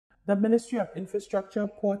The Ministry of Infrastructure,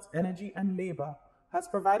 Ports, Energy and Labour has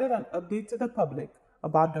provided an update to the public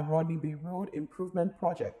about the Rodney Bay Road Improvement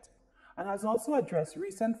Project and has also addressed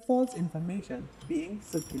recent false information being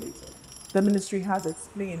circulated. The ministry has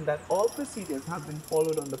explained that all procedures have been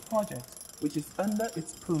followed on the project, which is under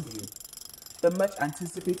its purview. The much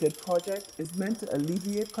anticipated project is meant to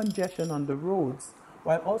alleviate congestion on the roads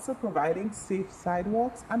while also providing safe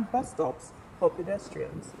sidewalks and bus stops for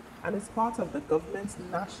pedestrians and is part of the government's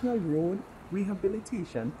National Road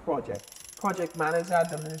Rehabilitation Project. Project manager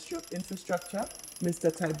at the Ministry of Infrastructure,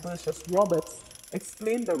 Mr. Tiberius Roberts,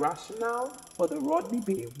 explained the rationale for the Rodney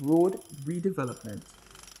Bay Road redevelopment.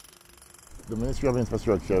 The Ministry of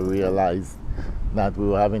Infrastructure realized that we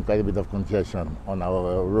were having quite a bit of congestion on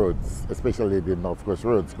our roads, especially the North Coast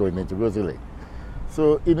roads going into Rosalie.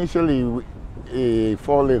 So initially, a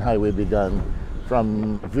four-lane highway began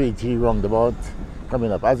from VG roundabout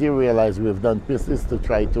coming up. As you realize, we've done pieces to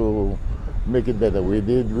try to make it better. We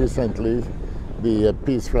did recently the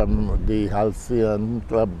piece from the Halcyon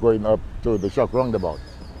Club going up to the Shock roundabout.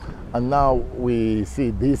 And now we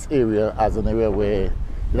see this area as an area where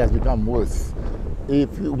it has become worse. If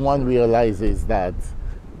one realizes that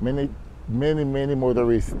many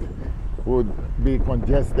motorists would be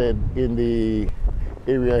congested in the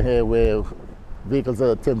area here where vehicles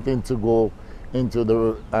are attempting to go into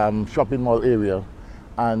the shopping mall area,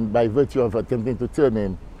 and by virtue of attempting to turn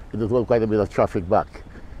in, it will hold quite a bit of traffic back.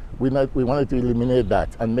 We wanted to eliminate that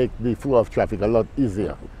and make the flow of traffic a lot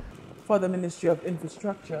easier. For the Ministry of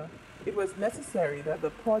Infrastructure, it was necessary that the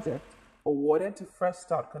project, awarded to Fresh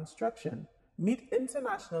Start Construction, meet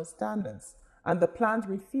international standards, and the plans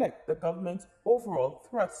reflect the government's overall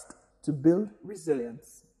thrust to build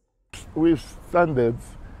resilience. With standards,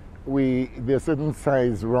 there are certain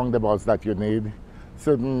size roundabouts that you need,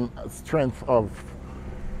 certain strength of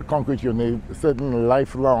concrete you need, certain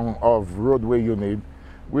lifelong of roadway you need.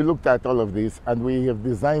 We looked at all of this and we have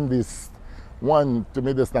designed this, one, to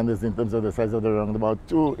meet the standards in terms of the size of the roundabout,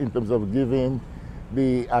 two, in terms of giving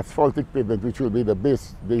the asphaltic pavement, which will be the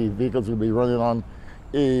base the vehicles will be running on,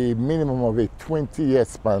 a minimum of a 20-year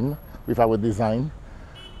span with our design.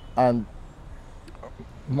 And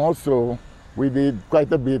more so, we did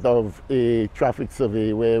quite a bit of a traffic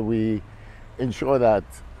survey where we ensure that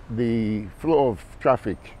the flow of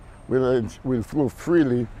traffic will flow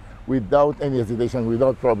freely without any hesitation,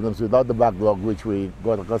 without problems, without the backlog which we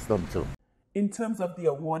got accustomed to. In terms of the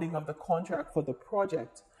awarding of the contract for the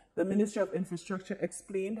project, the Ministry of Infrastructure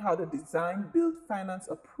explained how the design-build-finance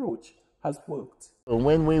approach has worked.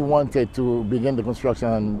 When we wanted to begin the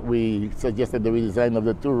construction, we suggested the redesign of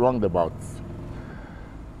the two roundabouts.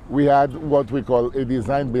 We had what we call a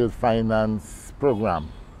design-build-finance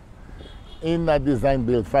program. In that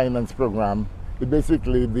design-build-finance program,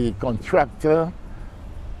 basically the contractor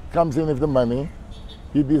comes in with the money,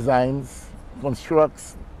 he designs,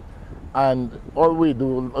 constructs, and all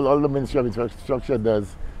the Ministry of Infrastructure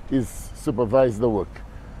does is supervise the work,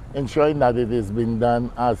 ensuring that it is being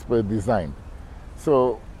done as per design.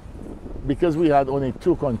 So, because we had only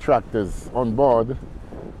two contractors on board,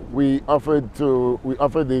 we offered it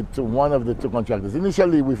to one of the two contractors.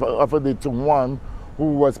 Initially, we offered it to one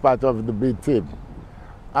who was part of the bid team,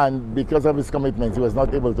 and because of his commitments, he was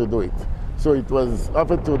not able to do it. So it was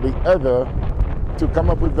offered to the other to come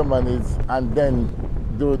up with the monies and then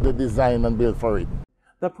do the design and build for it.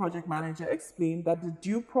 The project manager explained that the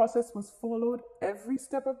due process was followed every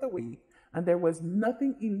step of the way and there was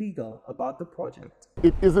nothing illegal about the project.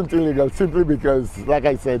 It isn't illegal simply because, like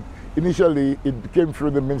I said, initially it came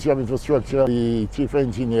through the Ministry of Infrastructure, the chief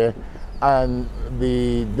engineer, and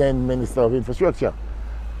the then Minister of Infrastructure.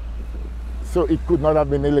 So it could not have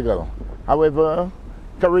been illegal. However,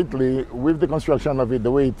 currently, with the construction of it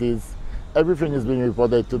the way it is, everything is being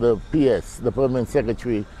reported to the PS, the Permanent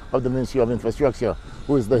Secretary of the Ministry of Infrastructure,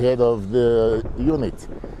 who is the head of the unit.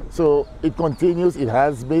 So it continues, it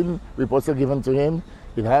has been, reports are given to him,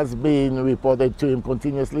 it has been reported to him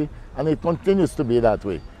continuously, and it continues to be that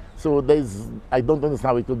way. So I don't understand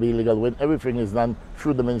how it could be illegal when everything is done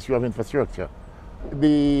through the Ministry of Infrastructure.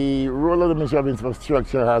 The role of the Ministry of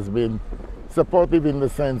Infrastructure has been supportive in the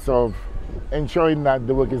sense of ensuring that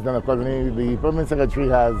the work is done accordingly. The Permanent Secretary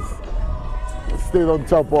has stayed on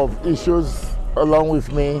top of issues along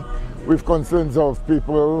with me, with concerns of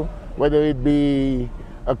people, whether it be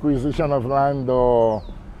acquisition of land or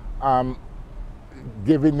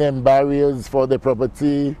giving them barriers for their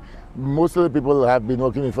property. Most of the people have been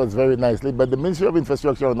working with us very nicely, but the Ministry of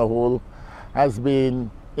Infrastructure on the whole has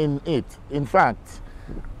been in it. In fact,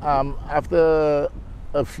 after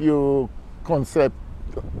a few concept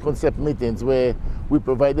meetings where We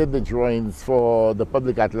provided the drawings for the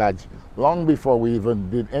public at large long before we even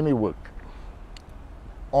did any work.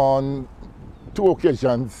 On 2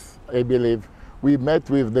 occasions, I believe, we met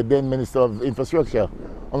with the then Minister of Infrastructure.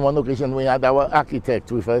 On one occasion, we had our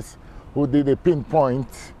architect with us who did a pinpoint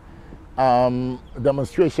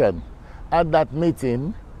demonstration. At that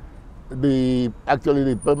meeting, actually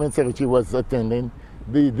the permanent secretary was attending.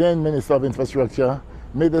 The then Minister of Infrastructure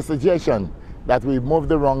made a suggestion that we move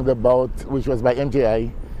the roundabout, which was by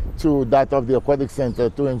MJI, to that of the Aquatic Center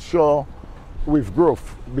to ensure with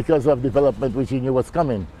growth because of development which he knew was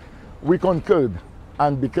coming. We concurred,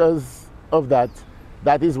 and because of that,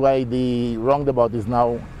 that is why the roundabout is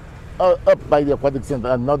now up by the Aquatic Center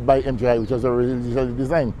and not by MJI, which was originally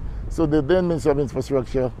designed. So the then Minister of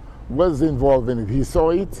Infrastructure was involved in it. He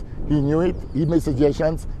saw it, he knew it, he made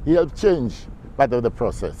suggestions, he helped change part of the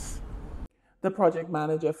process. The project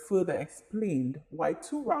manager further explained why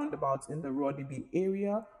 2 roundabouts in the Rodney Bay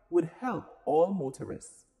area would help all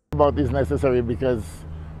motorists. Roundabout is necessary because,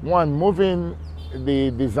 one, moving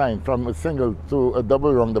the design from a single to a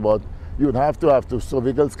double roundabout, you'd have to so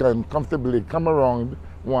vehicles can comfortably come around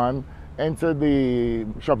one, enter the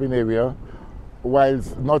shopping area,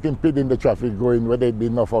 whilst not impeding the traffic going whether it be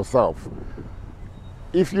north or south.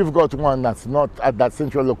 If you've got one that's not at that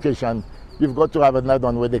central location, you've got to have another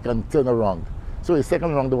one where they can turn around. So a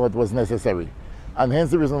second roundabout was necessary, and hence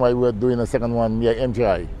the reason why we're doing a second one near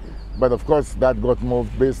MJI. But of course that got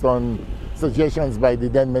moved based on suggestions by the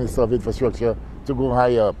then Minister of Infrastructure to go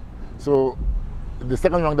higher up. So the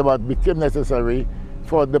second roundabout became necessary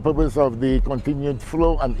for the purpose of the continued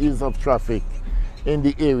flow and ease of traffic in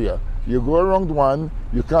the area. You go around one,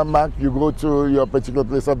 you come back, you go to your particular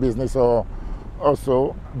place of business or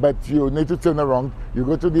so, but you need to turn around, you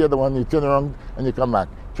go to the other one, you turn around and you come back.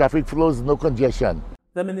 Traffic flows, no congestion.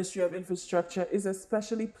 The Ministry of Infrastructure is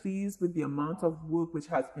especially pleased with the amount of work which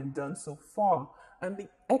has been done so far and the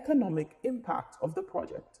economic impact of the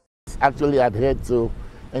project. Actually adhered to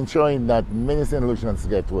ensuring that many solutions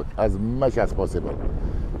get work as much as possible.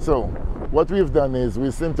 So what we've done is we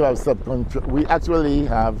seem to have we actually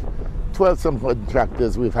have 12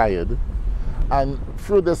 subcontractors we've hired, and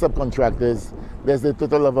through the subcontractors there's a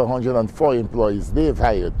total of 104 employees they've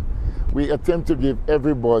hired. We attempt to give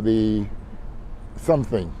everybody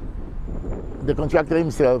something. The contractor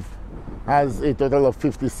himself has a total of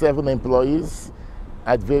 57 employees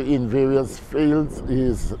in various fields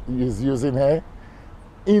he's using here.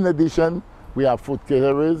 In addition, we have food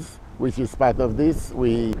caterers, which is part of this.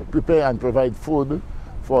 We prepare and provide food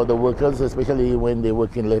for the workers, especially when they're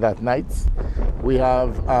working late at nights. We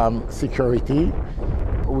have security.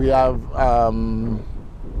 We have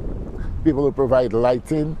people who provide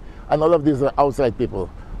lighting, and all of these are outside people.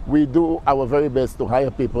 We do our very best to hire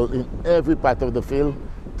people in every part of the field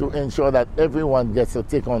to ensure that everyone gets a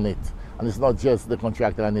take on it, and it's not just the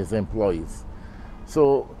contractor and his employees.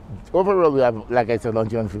 So overall, we have, like I said,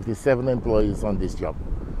 157 employees on this job,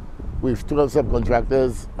 with 12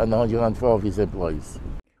 subcontractors and 104 of his employees.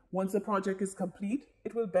 Once the project is complete,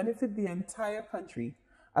 it will benefit the entire country,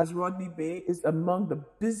 as Rodney Bay is among the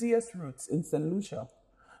busiest routes in St. Lucia.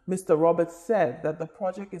 Mr. Roberts said that the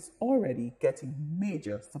project is already getting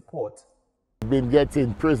major support. We've been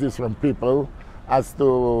getting praises from people as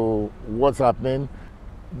to what's happening.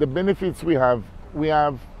 The benefits we have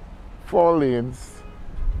 4 lanes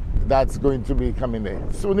that's going to be coming there.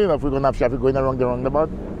 Soon enough, we're going to have traffic going around the roundabout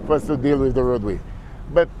for us to deal with the roadway.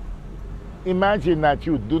 But imagine that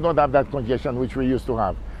you do not have that congestion which we used to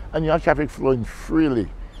have, and you have traffic flowing freely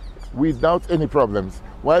without any problems.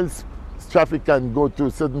 Whilst traffic can go to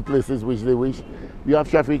certain places which they wish, you have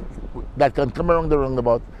traffic that can come around the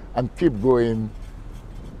roundabout and keep going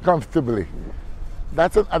comfortably.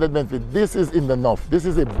 That's an added benefit. This is in the north. This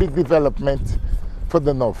is a big development for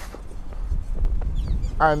the north.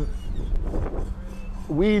 And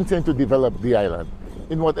we intend to develop the island.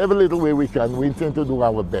 In whatever little way we can, we intend to do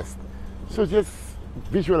our best. So just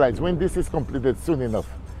visualize when this is completed soon enough,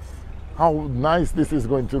 how nice this is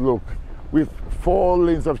going to look. With 4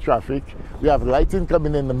 lanes of traffic, we have lighting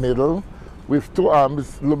coming in the middle, with 2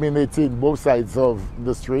 arms illuminating both sides of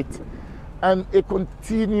the street, and a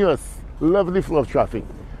continuous, lovely flow of traffic.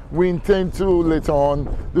 We intend to later on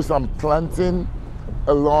do some planting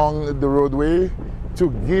along the roadway to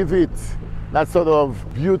give it that sort of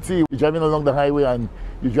beauty. You're driving along the highway and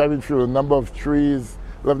you're driving through a number of trees,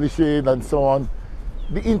 lovely shade and so on.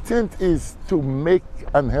 The intent is to make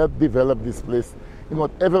and help develop this place in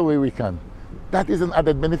whatever way we can. That is an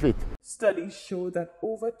added benefit. Studies show that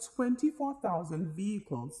over 24,000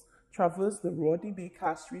 vehicles traverse the Rodney Bay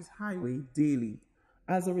Castries Highway daily.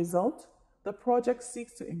 As a result, The project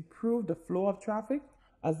seeks to improve the flow of traffic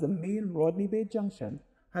as the main Rodney Bay junction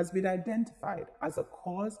has been identified as a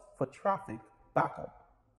cause for traffic backup.